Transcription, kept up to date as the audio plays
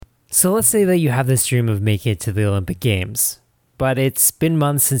So let's say that you have this dream of making it to the Olympic Games, but it's been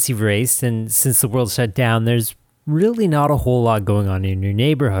months since you've raced, and since the world shut down, there's really not a whole lot going on in your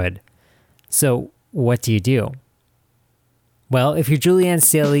neighborhood. So what do you do? Well, if you're Julianne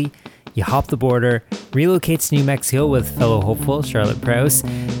Staley, you hop the border, relocate to New Mexico with fellow hopeful Charlotte Prouse,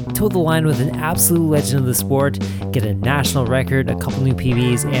 toe the line with an absolute legend of the sport, get a national record, a couple new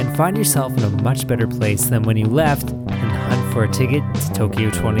PBs, and find yourself in a much better place than when you left and hunt for a ticket to Tokyo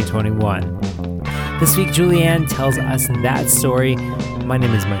 2021. This week, Julianne tells us that story. My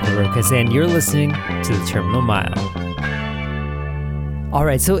name is Michael Rokas, and you're listening to The Terminal Mile. All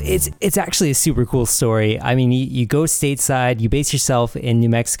right, so it's actually a super cool story. I mean, you go stateside, you base yourself in New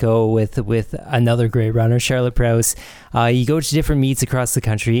Mexico with another great runner, Charlotte Prouse. You go to different meets across the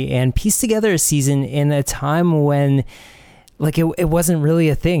country and piece together a season in a time when, like, it wasn't really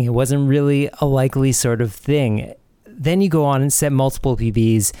a thing. It wasn't really a likely sort of thing. Then you go on and set multiple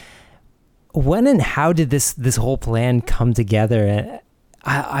PBs. When and how did this whole plan come together?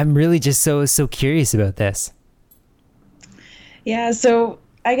 I'm really just so curious about this. Yeah, so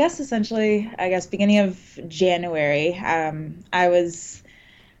I guess beginning of January, I was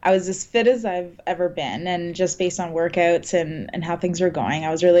as fit as I've ever been, and just based on workouts and how things were going, I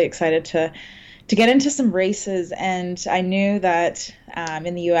was really excited to get into some races, and I knew that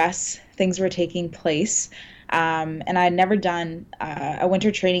in the U.S. things were taking place, and I had never done a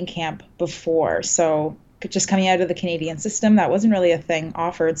winter training camp before, so just coming out of the Canadian system, that wasn't really a thing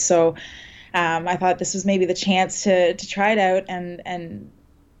offered, so. I thought this was maybe the chance to try it out and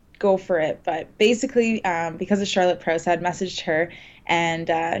go for it. But basically, because of Charlotte Prouse, I had messaged her,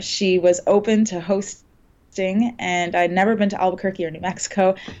 and she was open to hosting. And I'd never been to Albuquerque or New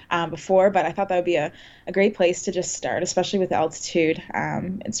Mexico before, but I thought that would be a great place to just start, especially with altitude.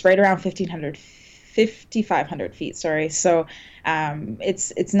 It's right around 5,500 feet, sorry. So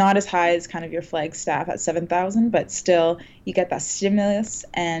it's not as high as kind of your Flagstaff at 7,000, but still you get that stimulus,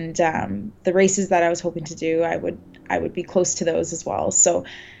 and the races that I was hoping to do, I would be close to those as well. So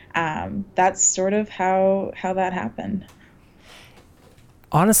that's sort of how that happened.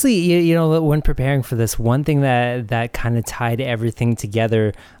 Honestly, you know, when preparing for this, one thing that kind of tied everything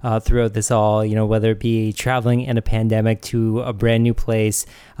together throughout this all, you know, whether it be traveling in a pandemic to a brand new place,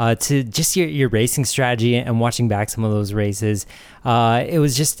 to just your racing strategy and watching back some of those races, it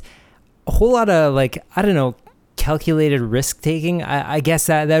was just a whole lot of, like, I don't know, calculated risk taking. I guess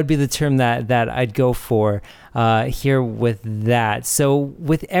that would be the term that I'd go for here with that. So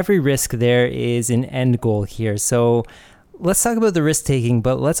with every risk, there is an end goal here. So let's talk about the risk taking,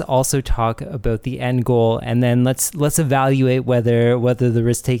 but let's also talk about the end goal, and then let's evaluate whether the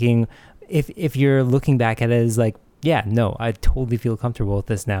risk taking, if you're looking back at it, is like, yeah, no, I totally feel comfortable with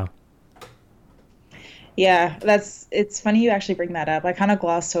this now. Yeah, it's funny you actually bring that up. I kind of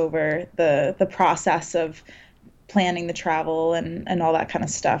glossed over the process of planning the travel and all that kind of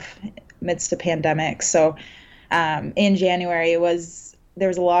stuff amidst a pandemic. So in January, there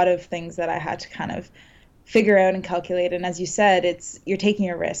was a lot of things that I had to kind of figure out and calculate. And as you said, you're taking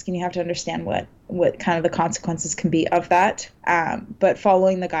a risk, and you have to understand what kind of the consequences can be of that. But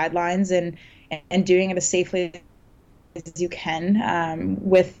following the guidelines and doing it as safely as you can,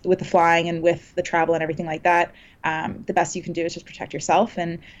 with the flying and with the travel and everything like that, the best you can do is just protect yourself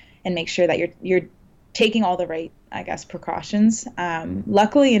and make sure that you're taking all the right, I guess, precautions.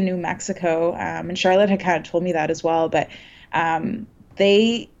 Luckily in New Mexico, and Charlotte had kind of told me that as well, but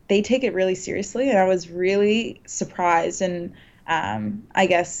they take it really seriously, and I was really surprised and I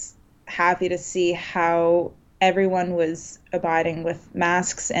guess happy to see how everyone was abiding with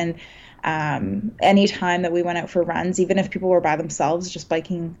masks, and any time that we went out for runs, even if people were by themselves just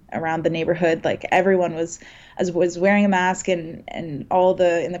biking around the neighborhood, like everyone was wearing a mask, and all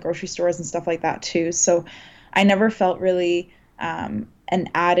in the grocery stores and stuff like that too. So I never felt really an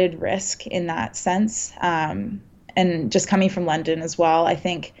added risk in that sense. And just coming from London as well, I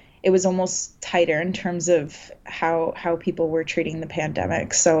think it was almost tighter in terms of how people were treating the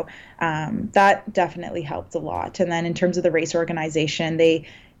pandemic. So that definitely helped a lot. And then in terms of the race organization, they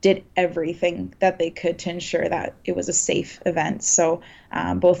did everything that they could to ensure that it was a safe event. So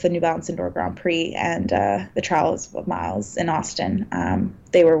both the New Balance Indoor Grand Prix and the Trials of Miles in Austin,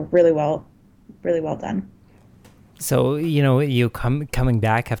 they were really well done. So, you know, coming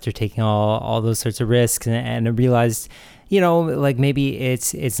back after taking all those sorts of risks and realized, you know, like maybe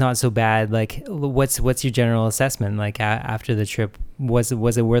it's not so bad. Like, what's your general assessment? Like after the trip, was it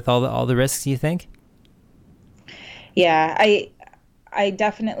worth all the risks, you think? Yeah, I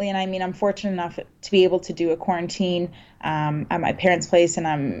definitely, and I mean, I'm fortunate enough to be able to do a quarantine at my parents' place, and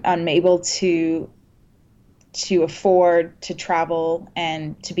I'm able to to afford to travel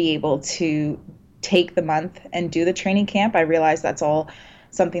and to be able to take the month and do the training camp. I realize that's all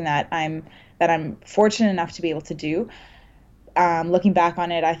something that I'm fortunate enough to be able to do. Looking back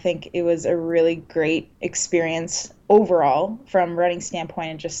on it, I think it was a really great experience overall from running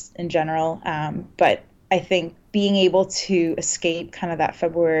standpoint and just in general. But I think being able to escape kind of that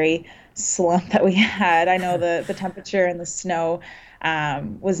February slump that we had. I know the temperature and the snow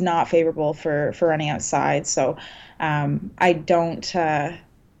was not favorable for running outside. So I don't,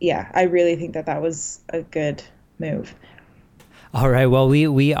 yeah, I really think that was a good move. All right. Well,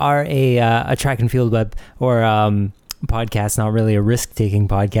 we are a track and field web or podcast, not really a risk-taking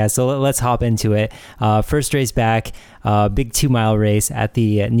podcast. So let's hop into it. First race back, big 2-mile race at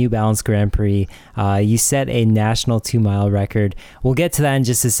the New Balance Grand Prix. You set a national 2-mile record. We'll get to that in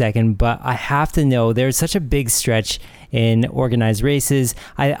just a second, but I have to know, there's such a big stretch in organized races.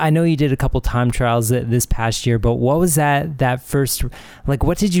 I know you did a couple time trials this past year, but what was that first, like,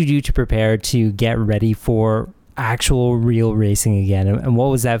 what did you do to prepare to get ready for actual real racing again? And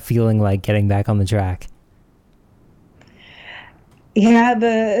what was that feeling like getting back on the track? Yeah,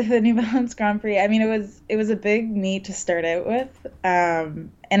 the New Balance Grand Prix. I mean, it was a big meet to start out with,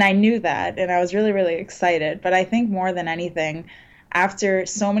 and I knew that, and I was really really excited. But I think more than anything, after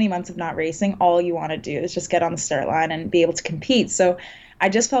so many months of not racing, all you want to do is just get on the start line and be able to compete. So I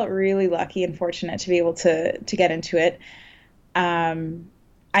just felt really lucky and fortunate to be able to get into it.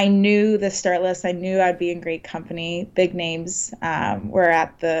 I knew the start list. I knew I'd be in great company. Big names were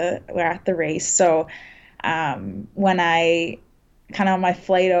at the race. So when I kind of on my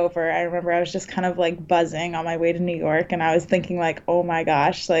flight over, I remember I was just kind of like buzzing on my way to New York, and I was thinking like, oh my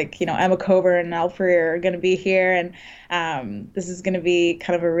gosh, like, you know, Emma Coburn and Elle Freer are going to be here, and this is going to be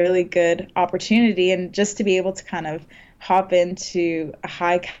kind of a really good opportunity, and just to be able to kind of hop into a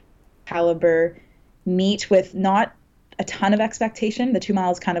high caliber meet with not a ton of expectation. The 2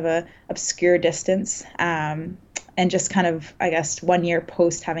 miles kind of a obscure distance, and just kind of, I guess, 1 year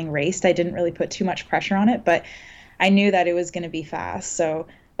post having raced, I didn't really put too much pressure on it, but I knew that it was going to be fast, so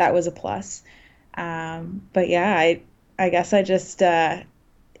that was a plus. But yeah, I guess I just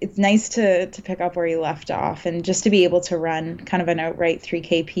it's nice to pick up where you left off, and just to be able to run kind of an outright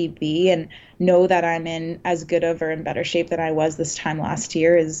 3K PB and know that I'm in as good of or in better shape than I was this time last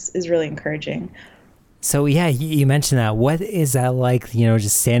year is really encouraging. So yeah, you mentioned that. What is that like, you know,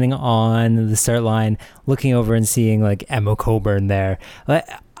 just standing on the start line, looking over and seeing like Emma Coburn there?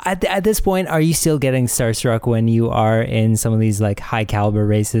 At this point, are you still getting starstruck when you are in some of these like high caliber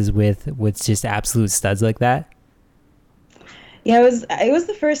races with just absolute studs like that? Yeah, it was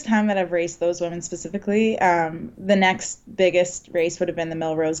the first time that I've raced those women specifically. The next biggest race would have been the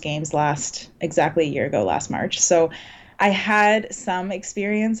Millrose Games exactly a year ago, last March. So I had some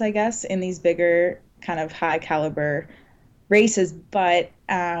experience, I guess, in these bigger kind of high caliber races, but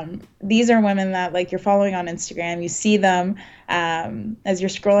these are women that, like, you're following on Instagram, you see them as you're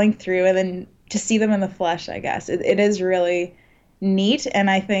scrolling through, and then to see them in the flesh, I guess it is really neat.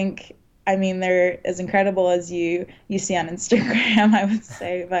 And I think, I mean, they're as incredible as you see on Instagram, I would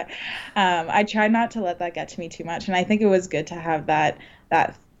say, but I try not to let that get to me too much, and I think it was good to have that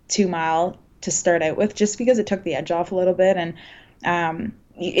 2 mile to start out with, just because it took the edge off a little bit. And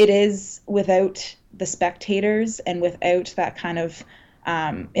it is, without the spectators and without that kind of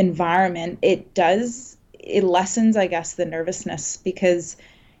environment, it lessens, I guess, the nervousness, because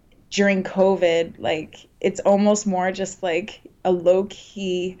during COVID, like, it's almost more just like a low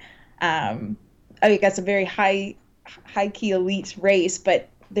key, I guess, a very high key elite race, but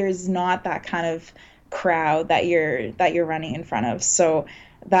there's not that kind of crowd that you're running in front of. So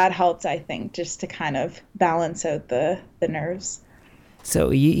that helps, I think, just to kind of balance out the nerves.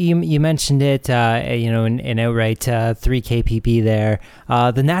 So you mentioned it, you know, in outright 3K PP there,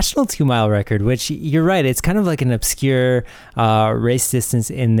 the national 2 mile record, which you're right, it's kind of like an obscure race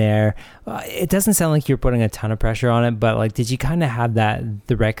distance in there. It doesn't sound like you're putting a ton of pressure on it, but like, did you kind of have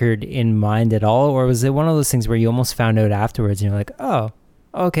the record in mind at all, or was it one of those things where you almost found out afterwards and you're like, oh,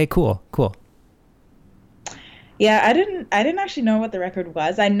 okay, cool. Yeah, I didn't actually know what the record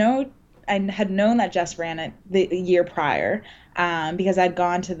was. I had known that Jess ran it the year prior, because I'd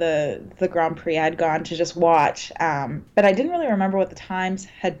gone to the Grand Prix. I'd gone to just watch, but I didn't really remember what the times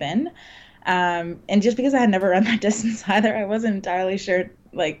had been. And just because I had never run that distance either, I wasn't entirely sure,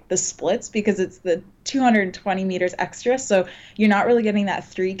 like, the splits, because it's the 220 meters extra. So you're not really getting that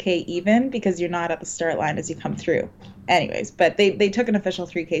 3K even, because you're not at the start line as you come through. Anyways, but they took an official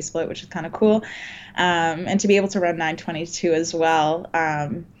 3K split, which is kind of cool. And to be able to run 9:22 as well.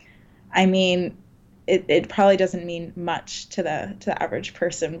 I mean, it probably doesn't mean much to the average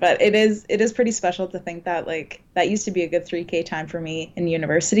person, but it is pretty special to think that like that used to be a good 3K time for me in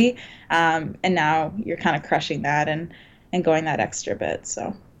university, and now you're kind of crushing that and going that extra bit.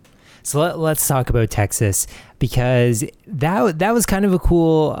 So let's talk about Texas, because that was kind of a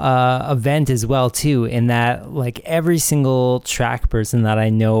cool event as well too, in that like every single track person that I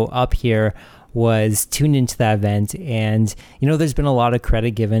know up here was tuned into that event. And there's been a lot of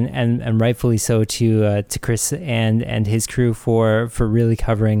credit given, and rightfully so, to Chris and his crew for really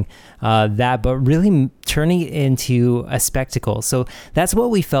covering that, but really turning it into a spectacle. So that's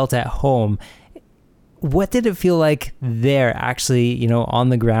what we felt at home. What did it feel like there, actually, on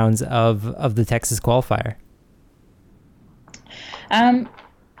the grounds of the Texas qualifier? I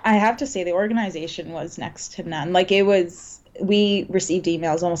have to say the organization was next to none. Like we received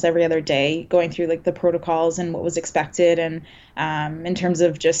emails almost every other day going through like the protocols and what was expected. And in terms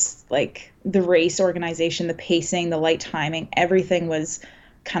of just like the race organization, the pacing, the light timing, everything was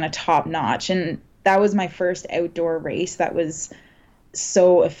kind of top notch. And that was my first outdoor race that was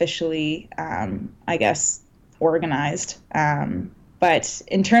so officially, I guess, organized. But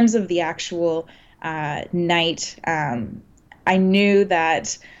in terms of the actual night, I knew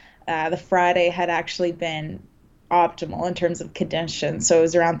that the Friday had actually been optimal in terms of conditions. So it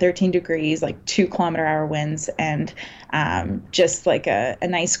was around 13 degrees, like 2-kilometer-hour winds, and just like a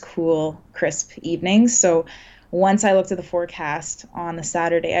nice, cool, crisp evening. So once I looked at the forecast on the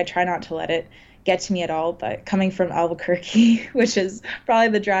Saturday, I try not to let it get to me at all, but coming from Albuquerque, which is probably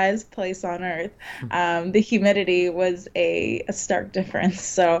the driest place on earth, the humidity was a stark difference.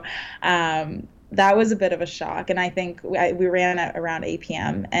 So that was a bit of a shock. And I think we ran at around 8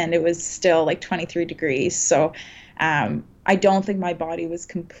 p.m. and it was still like 23 degrees. So I don't think my body was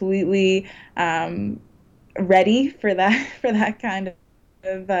completely ready for that kind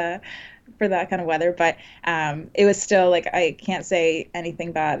of weather, but it was still like, I can't say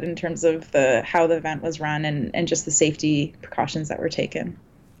anything bad in terms of how the event was run and just the safety precautions that were taken.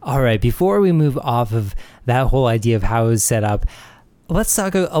 All right, before we move off of that whole idea of how it was set up, let's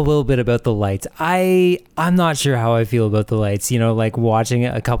talk a little bit about the lights. I'm not sure how I feel about the lights, like watching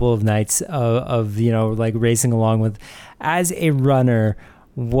a couple of nights of like racing along with, as a runner,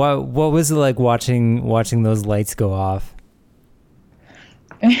 what was it like watching those lights go off?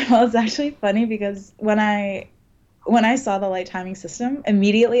 Well, it's actually funny because when I saw the light timing system,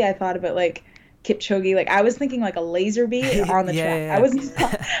 immediately I thought about like Kipchoge. Like I was thinking like a laser beam on the track. Yeah.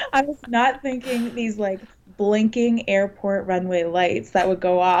 I was not thinking these like blinking airport runway lights that would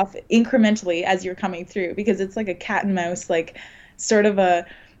go off incrementally as you're coming through, because it's like a cat and mouse, like sort of a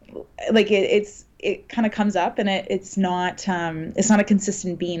like it kind of comes up and it's not a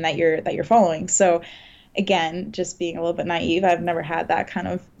consistent beam that you're following. So again, just being a little bit naive, I've never had that kind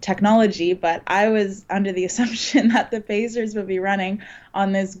of technology, but I was under the assumption that the Pacers would be running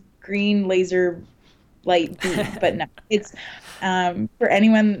on this green laser light beam. But no, it's for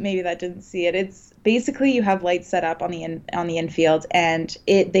anyone maybe that didn't see it, it's basically you have lights set up on the infield, and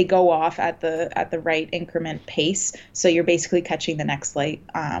they go off at the right increment pace. So you're basically catching the next light,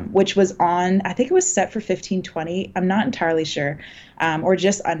 which was on, I think it was set for 15:20. I'm not entirely sure, or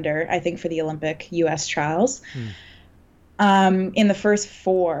just under, I think, for the Olympic U.S. trials. In the first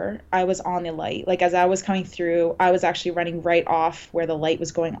 4, I was on the light. Like as I was coming through, I was actually running right off where the light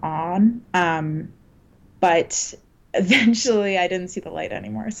was going on. But eventually I didn't see the light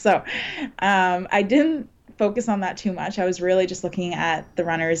anymore. So I didn't focus on that too much. I was really just looking at the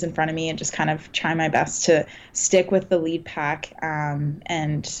runners in front of me and just kind of trying my best to stick with the lead pack,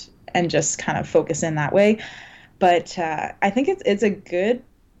 and just kind of focus in that way. But I think it's a good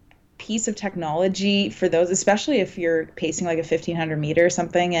piece of technology for those, especially if you're pacing like a 1500 meter or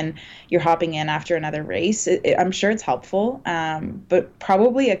something and you're hopping in after another race. I'm sure it's helpful, but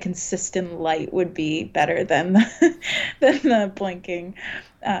probably a consistent light would be better than the blinking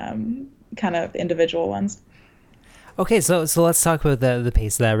kind of individual ones. Okay, so let's talk about the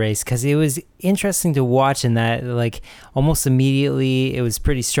pace of that race, because it was interesting to watch in that, like, almost immediately it was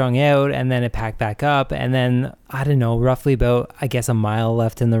pretty strung out, and then it packed back up, and then, I don't know, roughly about, I guess, a mile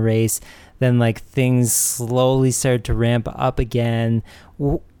left in the race, then, like, things slowly started to ramp up again.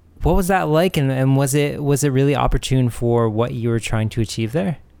 What was that like, and was it really opportune for what you were trying to achieve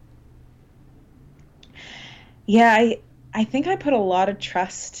there? Yeah, I think I put a lot of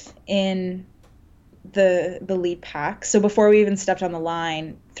trust in the lead pack. So before we even stepped on the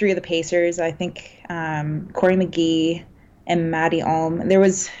line, 3 of the Pacers, I think Corey McGee and Maddie Ulm,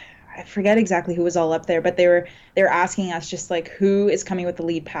 I forget exactly who was all up there, but they were asking us just like who is coming with the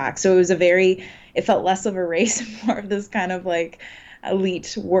lead pack. So it felt less of a race, more of this kind of like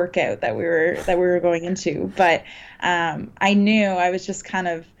elite workout that we were going into. But I knew I was just kind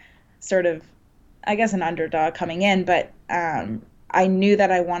of sort of, I guess, an underdog coming in, but I knew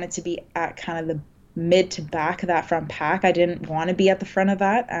that I wanted to be at kind of the mid to back of that front pack. I didn't want to be at the front of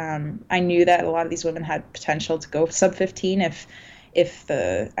that. I knew that a lot of these women had potential to go sub 15 if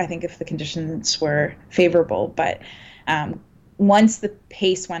the conditions were favorable. But once the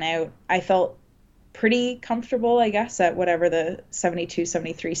pace went out, I felt pretty comfortable, I guess, at whatever the 72,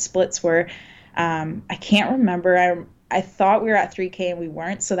 73 splits were. I can't remember. I thought we were at 3K and we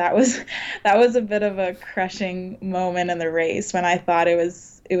weren't, so that was a bit of a crushing moment in the race when I thought it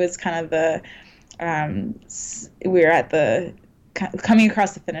was kind of the we were at the coming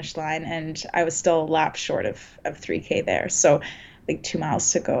across the finish line, and I was still a lap short of 3K there, so like 2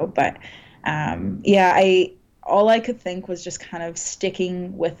 miles to go. But all I could think was just kind of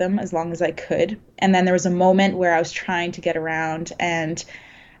sticking with them as long as I could. And then there was a moment where I was trying to get around, and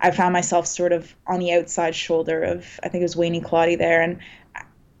I found myself sort of on the outside shoulder of, I think it was Wayne Claudia there. And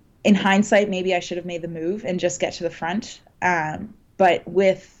in hindsight, maybe I should have made the move and just get to the front. But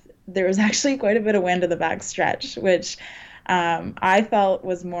there was actually quite a bit of wind in the back stretch, which I felt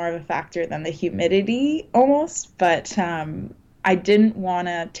was more of a factor than the humidity almost. But I didn't want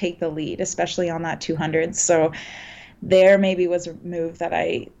to take the lead, especially on that 200. So there maybe was a move that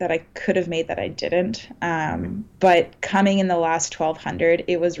I could have made that I didn't. But coming in the last 1200,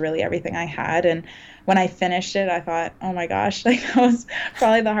 it was really everything I had. And when I finished it, I thought, oh my gosh, like that was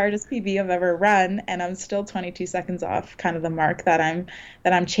probably the hardest PB I've ever run, and I'm still 22 seconds off kind of the mark that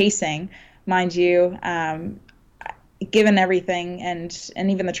I'm chasing, mind you. Given everything and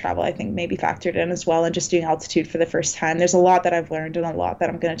even the travel, I think maybe factored in as well, and just doing altitude for the first time, there's a lot that I've learned and a lot that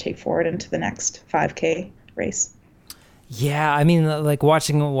I'm going to take forward into the next 5K race. Yeah, I mean, like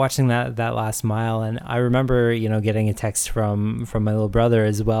watching that last mile, and I remember, getting a text from my little brother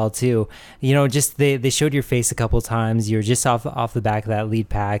as well too. Just they showed your face a couple times. You're just off the back of that lead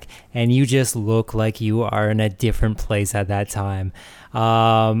pack, and you just look like you are in a different place at that time.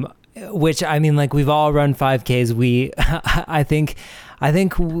 Which, I mean, like, we've all run 5Ks. I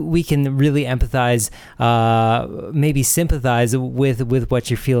think we can really empathize, maybe sympathize with what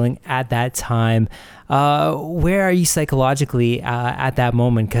you're feeling at that time. Where are you psychologically at that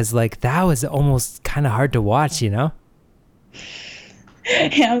moment? Because, like, that was almost kind of hard to watch, Yeah,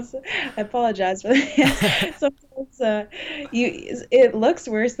 I apologize for that. Sometimes it looks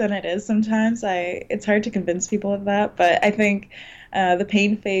worse than it is. Sometimes it's hard to convince people of that, but I think the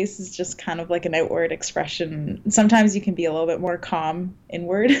pain face is just kind of like an outward expression. Sometimes you can be a little bit more calm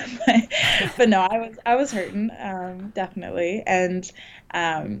inward, but no, I was hurting, definitely. And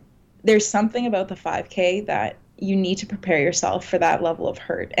there's something about the 5K that you need to prepare yourself for that level of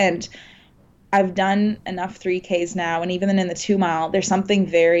hurt. And I've done enough 3Ks now, and even in the 2 mile, there's something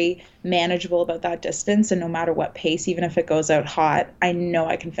very manageable about that distance. And no matter what pace, even if it goes out hot, I know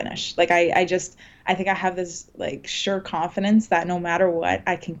I can finish. Like I think I have this like sure confidence that no matter what,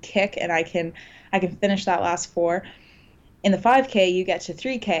 I can kick and I can finish that last 4. In the 5K, you get to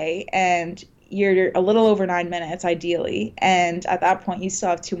 3K and you're a little over 9 minutes ideally, and at that point, you still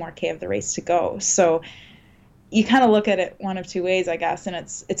have 2 more K of the race to go. So you kind of look at it one of two ways, I guess, and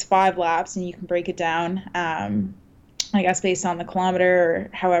it's 5 laps, and you can break it down, I guess, based on the kilometer or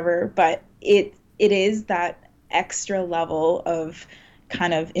however. But it is that extra level of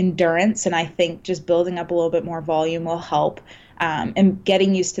kind of endurance, and I think just building up a little bit more volume will help, and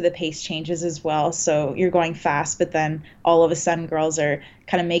getting used to the pace changes as well. So you're going fast, but then all of a sudden girls are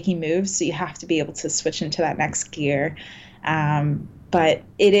kind of making moves, so you have to be able to switch into that next gear. But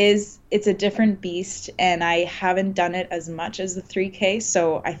it's a different beast, and I haven't done it as much as the 3K,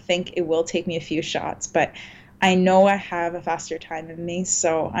 so I think it will take me a few shots, but I know I have a faster time in me,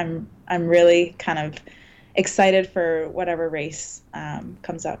 so I'm really kind of excited for whatever race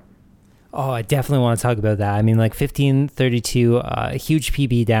comes up. Oh, I definitely want to talk about that. I mean, like 15:32, huge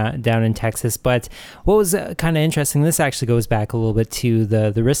PB down in Texas. But what was kind of interesting, this actually goes back a little bit to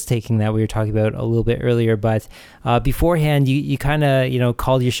the risk taking that we were talking about a little bit earlier. But beforehand, you kind of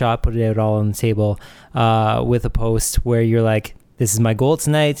called your shot, put it out all on the table with a post where you're like, "This is my goal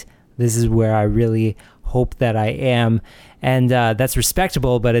tonight. This is where I really hope that I am." And that's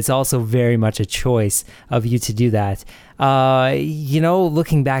respectable, but it's also very much a choice of you to do that.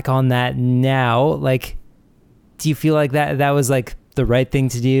 Looking back on that now, like, do you feel like that was like the right thing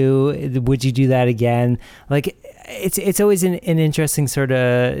to do? Would you do that again? Like, it's always an interesting sort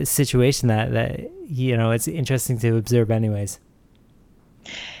of situation that it's interesting to observe anyways.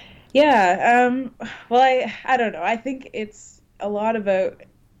 Yeah. Well, I don't know. I think it's a lot about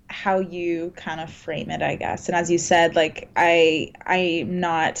how you kind of frame it, I guess. And as you said, like I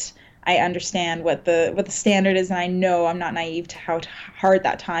understand what the standard is, and I know I'm not naive to how hard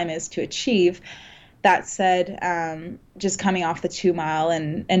that time is to achieve. That said, just coming off the 2 mile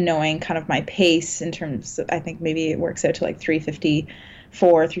and knowing kind of my pace in terms of, I think maybe it works out to like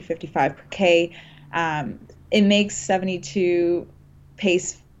 354, 355 per K. It makes 72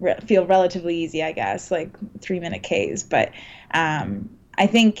 pace feel relatively easy, I guess, like 3-minute Ks. But I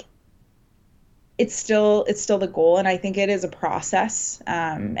think it's still the goal, and I think it is a process.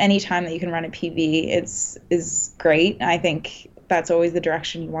 Anytime that you can run a PB, is great. I think that's always the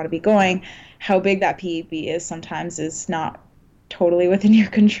direction you want to be going. How big that PB is sometimes is not totally within your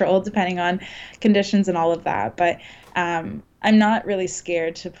control, depending on conditions and all of that. But I'm not really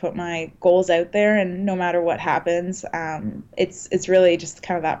scared to put my goals out there, and no matter what happens, it's really just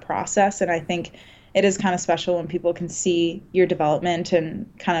kind of that process. And I think it is kind of special when people can see your development and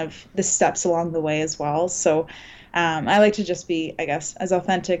kind of the steps along the way as well. So I like to just be, I guess, as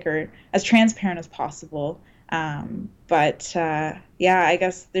authentic or as transparent as possible. But I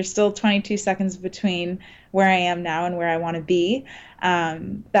guess there's still 22 seconds between where I am now and where I want to be.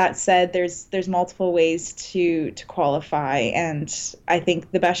 That said, there's multiple ways to qualify, and I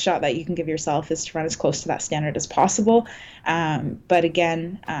think the best shot that you can give yourself is to run as close to that standard as possible. But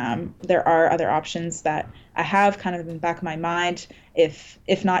again, there are other options that I have kind of in the back of my mind.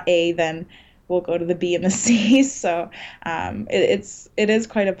 If not A, then we'll go to the B and the C. So it is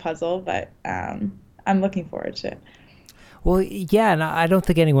quite a puzzle, but I'm looking forward to it. Well, yeah, and I don't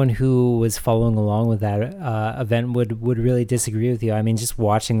think anyone who was following along with that event would really disagree with you. I mean, just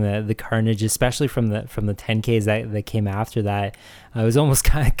watching the carnage, especially from the 10Ks that came after that, it was almost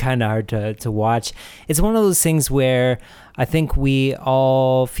kind of hard to watch. It's one of those things where I think we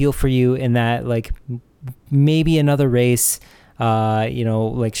all feel for you in that, like, maybe another race,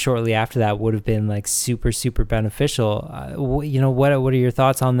 like shortly after that would have been like super, super beneficial. What are your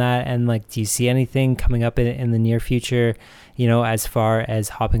thoughts on that? And like, do you see anything coming up in the near future, as far as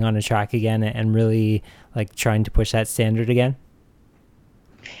hopping on a track again and really like trying to push that standard again?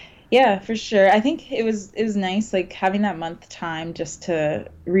 Yeah, for sure. I think it was nice, like having that month time just to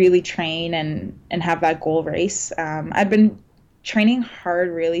really train and have that goal race. I've been training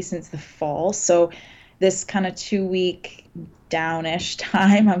hard really since the fall. So this kind of 2-week downish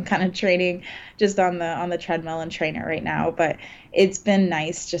time, I'm kind of training just on the treadmill and trainer right now. But it's been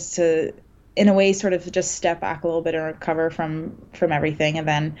nice just to, in a way, sort of just step back a little bit and recover from everything. And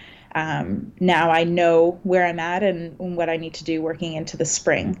then now I know where I'm at and what I need to do working into the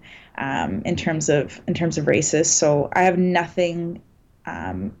spring in terms of races. So I have nothing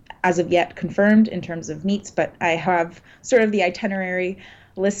as of yet confirmed in terms of meets, but I have sort of the itinerary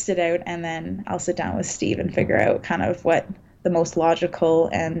listed out, and then I'll sit down with Steve and figure out kind of what the most logical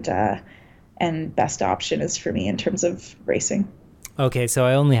and best option is for me in terms of racing. Okay, so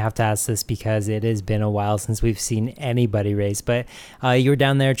I only have to ask this because it has been a while since we've seen anybody race, but you were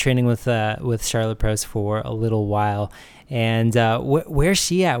down there training with Charlotte Proust for a little while, and where's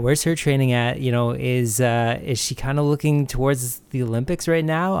she at? Where's her training at? Is she kind of looking towards the Olympics right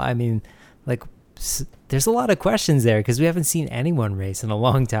now? I mean, like, there's a lot of questions there because we haven't seen anyone race in a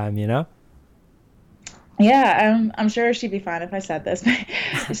long time, Yeah, I'm sure she'd be fine if I said this.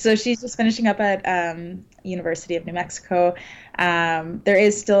 So she's just finishing up at University of New Mexico. There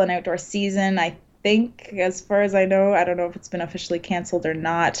is still an outdoor season, I think, as far as I know. I don't know if it's been officially canceled or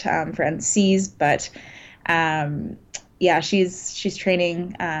not for NCs, but she's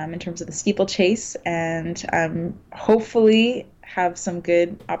training in terms of the steeplechase, and hopefully have some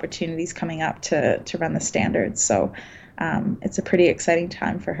good opportunities coming up to run the standards. So it's a pretty exciting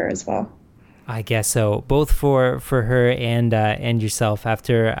time for her as well. I guess so, both for her and yourself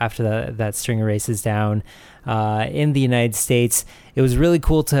after that string of races down in the United States. It was really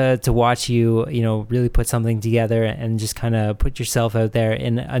cool to watch you, really put something together and just kind of put yourself out there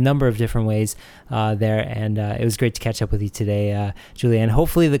in a number of different ways there. And it was great to catch up with you today, Julianne.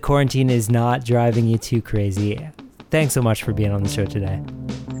 Hopefully the quarantine is not driving you too crazy. Thanks so much for being on the show today.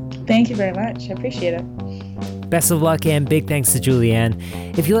 Thank you very much. I appreciate it. Best of luck and big thanks to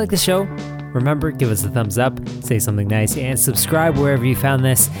Julianne. If you like the show, remember, give us a thumbs up, say something nice, and subscribe wherever you found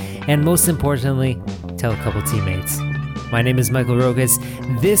this. And most importantly, tell a couple teammates. My name is Michael Rokas.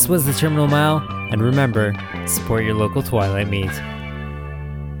 This was The Terminal Mile. And remember, support your local Twilight meet.